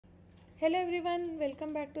Hello everyone,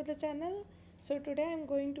 welcome back to the channel. So today I am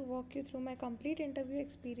going to walk you through my complete interview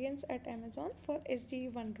experience at Amazon for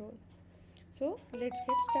SDE-1 role. So let's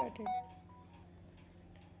get started.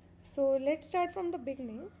 So let's start from the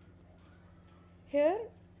beginning. Here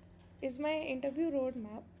is my interview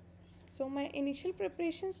roadmap. So my initial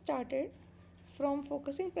preparation started from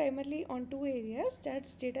focusing primarily on two areas,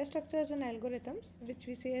 that's data structures and algorithms, which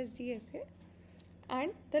we say as DSA,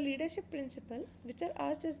 and the leadership principles, which are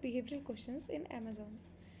asked as behavioral questions in Amazon.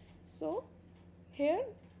 So here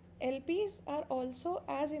LPs are also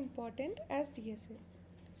as important as DSA.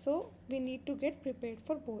 So we need to get prepared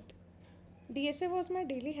for both. DSA was my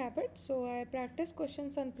daily habit, so I practiced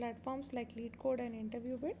questions on platforms like Leetcode and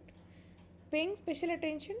InterviewBit, paying special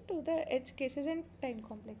attention to the edge cases and time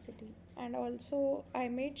complexity. And also I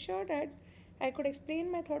made sure that I could explain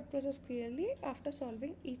my thought process clearly after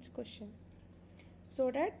solving each question,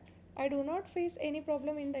 so that I do not face any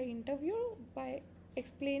problem in the interview by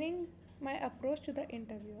explaining my approach to the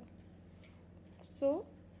interviewer. So,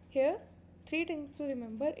 here, three things to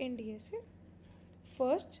remember in DSA.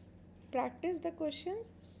 First, practice the questions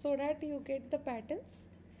so that you get the patterns.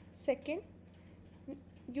 Second,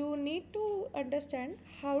 you need to understand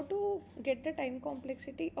how to get the time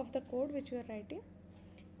complexity of the code which you are writing.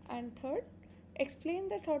 And third, explain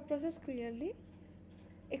the thought process clearly.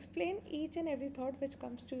 Explain each and every thought which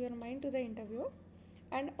comes to your mind to the interviewer,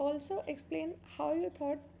 and also explain how you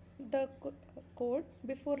thought the code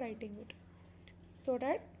before writing it, so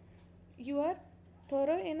that you are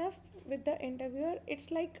thorough enough with the interviewer. It's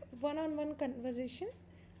like one-on-one conversation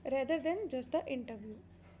rather than just the interview,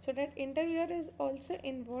 so that interviewer is also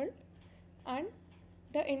involved and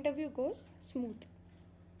the interview goes smooth.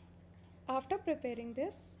 After preparing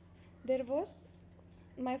this, there was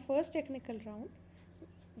my first technical round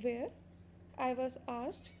where I was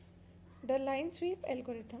asked the line sweep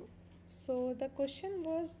algorithm. So the question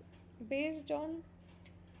was based on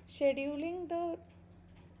scheduling the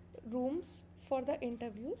rooms for the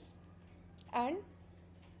interviews, and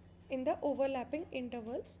in the overlapping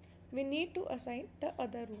intervals we need to assign the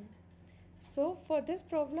other room. So for this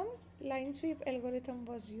problem, line sweep algorithm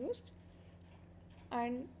was used,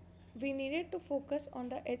 and we needed to focus on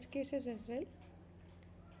the edge cases as well.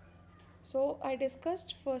 So I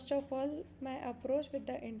discussed first of all my approach with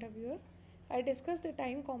the interviewer. I discussed the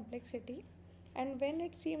time complexity, and when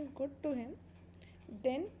it seemed good to him,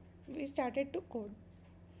 then we started to code.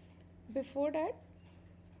 Before that,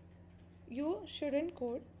 you shouldn't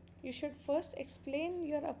code. You should first explain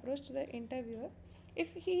your approach to the interviewer.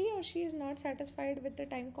 If he or she is not satisfied with the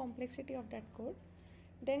time complexity of that code,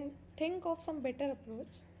 then think of some better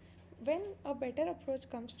approach. When a better approach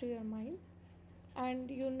comes to your mind,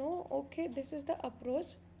 and you know, okay, this is the approach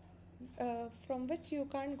from which you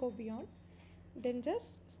can't go beyond, then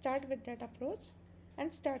just start with that approach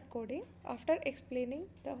and start coding after explaining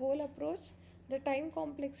the whole approach, the time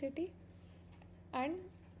complexity, and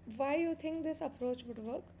why you think this approach would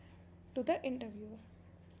work to the interviewer.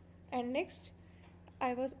 And next,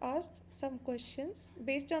 I was asked some questions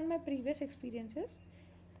based on my previous experiences,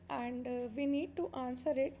 and we need to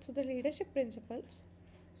answer it through the leadership principles.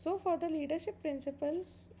 So for the leadership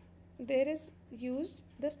principles, there is used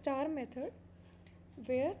the STAR method,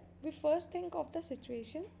 where we first think of the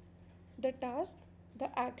situation, the task,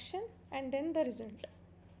 the action, and then the result.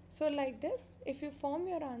 So like this, if you form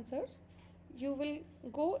your answers, you will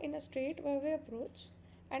go in a straightforward approach,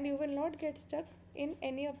 and you will not get stuck in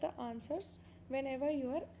any of the answers whenever you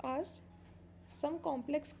are asked some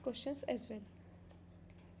complex questions as well.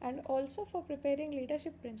 And also for preparing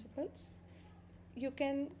leadership principles, you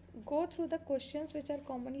can go through the questions which are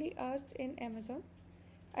commonly asked in Amazon.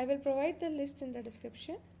 I will provide the list in the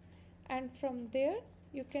description, and from there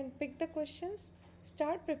you can pick the questions,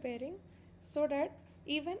 start preparing, so that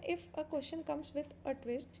even if a question comes with a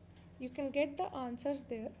twist, you can get the answers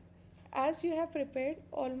there, as you have prepared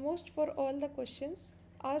almost for all the questions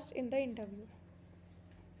asked in the interview.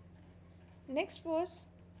 Next was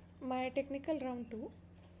my technical round 2.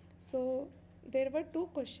 So there were two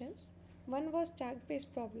questions. One was tag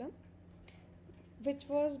based problem, which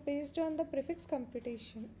was based on the prefix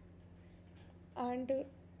computation, and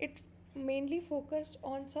it mainly focused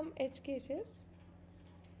on some edge cases.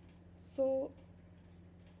 So,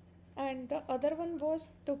 and the other one was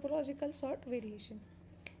topological sort variation.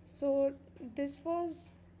 So this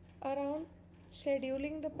was around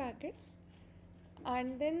scheduling the packets,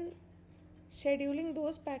 and then scheduling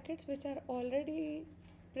those packets which are already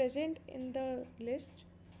present in the list,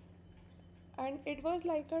 and it was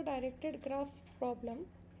like a directed graph problem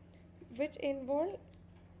which involved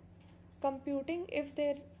computing if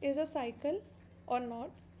there is a cycle or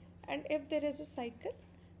not, and if there is a cycle,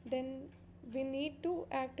 then we need to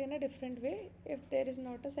act in a different way. If there is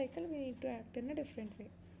not a cycle, we need to act in a different way.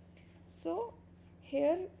 So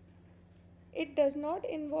here it does not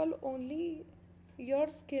involve only your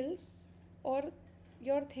skills or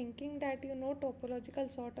your thinking that you know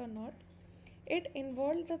topological sort or not. It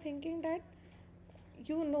involved the thinking that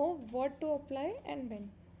you know what to apply and when.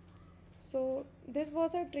 So this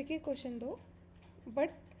was a tricky question though,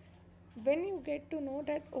 but when you get to know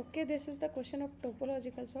that okay, this is the question of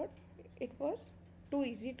topological sort, it was too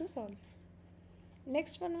easy to solve.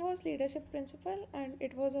 Next one was leadership principle, and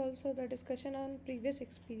it was also the discussion on previous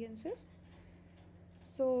experiences.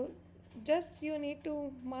 So just you need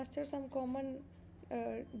to master some common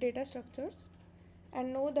data structures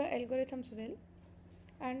and know the algorithms well,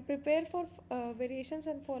 and prepare for variations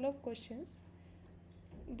and follow-up questions.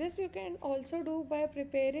 This you can also do by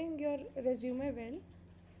preparing your resume well.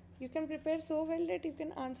 You can prepare so well that you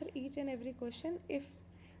can answer each and every question, if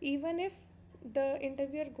even if the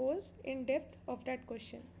interviewer goes in depth of that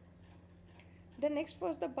question. The next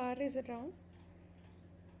was the bar raiser round.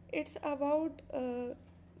 It's about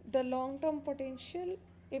the long-term potential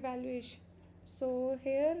evaluation. So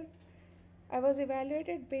here I was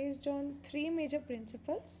evaluated based on three major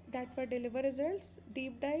principles that were deliver results,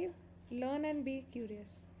 deep dive, learn and be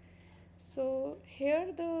curious. So here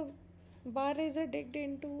the bar raiser digged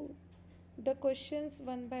into the questions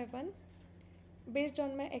one by one based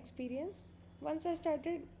on my experience. Once I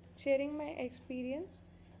started sharing my experience,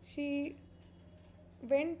 she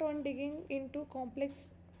went on digging into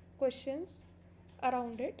complex questions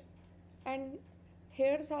around it, and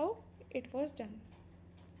here's how it was done.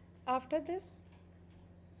 After this,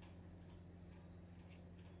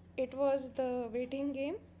 it was the waiting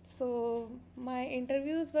game. So my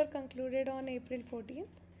interviews were concluded on April 14th,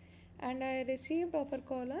 and I received offer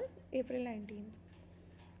call on April 19th.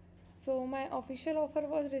 So my official offer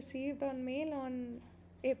was received on mail on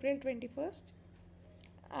April 21st,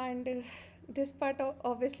 and this part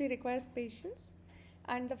obviously requires patience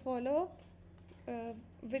and the follow up,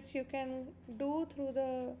 which you can do through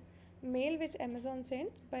the mail which Amazon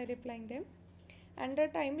sends by replying them, and the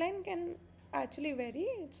timeline can actually vary.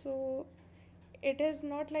 So it is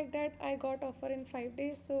not like that I got offer in 5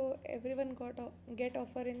 days, so everyone get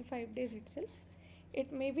offer in 5 days itself.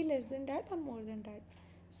 It may be less than that or more than that.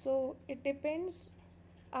 So it depends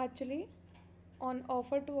actually on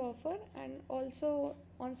offer to offer and also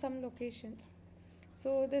on some locations.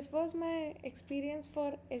 So this was my experience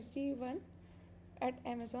for SDE-1 at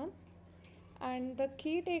Amazon, and the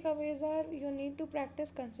key takeaways are you need to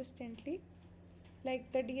practice consistently.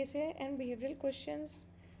 Like the DSA and behavioral questions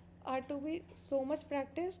are to be so much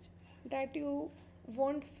practiced that you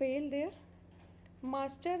won't fail there.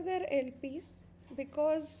 Master their LPs,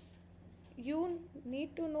 because you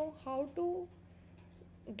need to know how to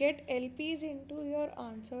get LPs into your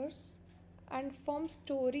answers and form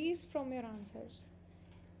stories from your answers.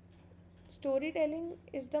 Storytelling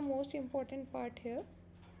is the most important part here.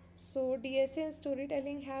 So DSA and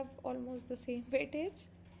storytelling have almost the same weightage.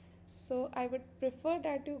 So I would prefer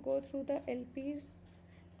that you go through the LPs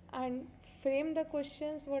and frame the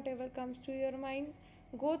questions whatever comes to your mind.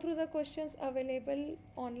 Go through the questions available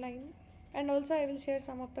online, and also I will share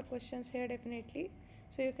some of the questions here definitely,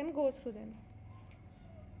 so you can go through them.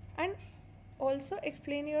 And also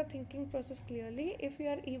explain your thinking process clearly. If you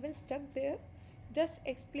are even stuck there, just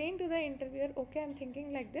explain to the interviewer, okay, I'm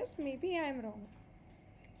thinking like this, maybe I am wrong.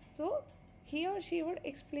 So he or she would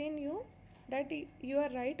explain you that you are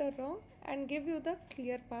right or wrong and give you the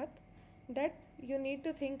clear path that you need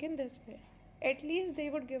to think in this way. At least they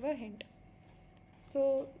would give a hint.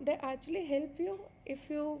 So they actually help you if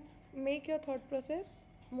you make your thought process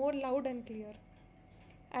more loud and clear.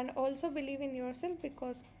 And also believe in yourself,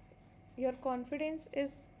 because your confidence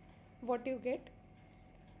is what you get.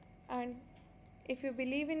 And if you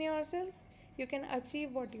believe in yourself, you can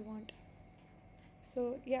achieve what you want.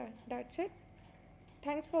 So yeah, that's it.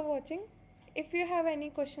 Thanks for watching. If you have any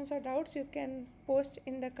questions or doubts, you can post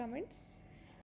in the comments.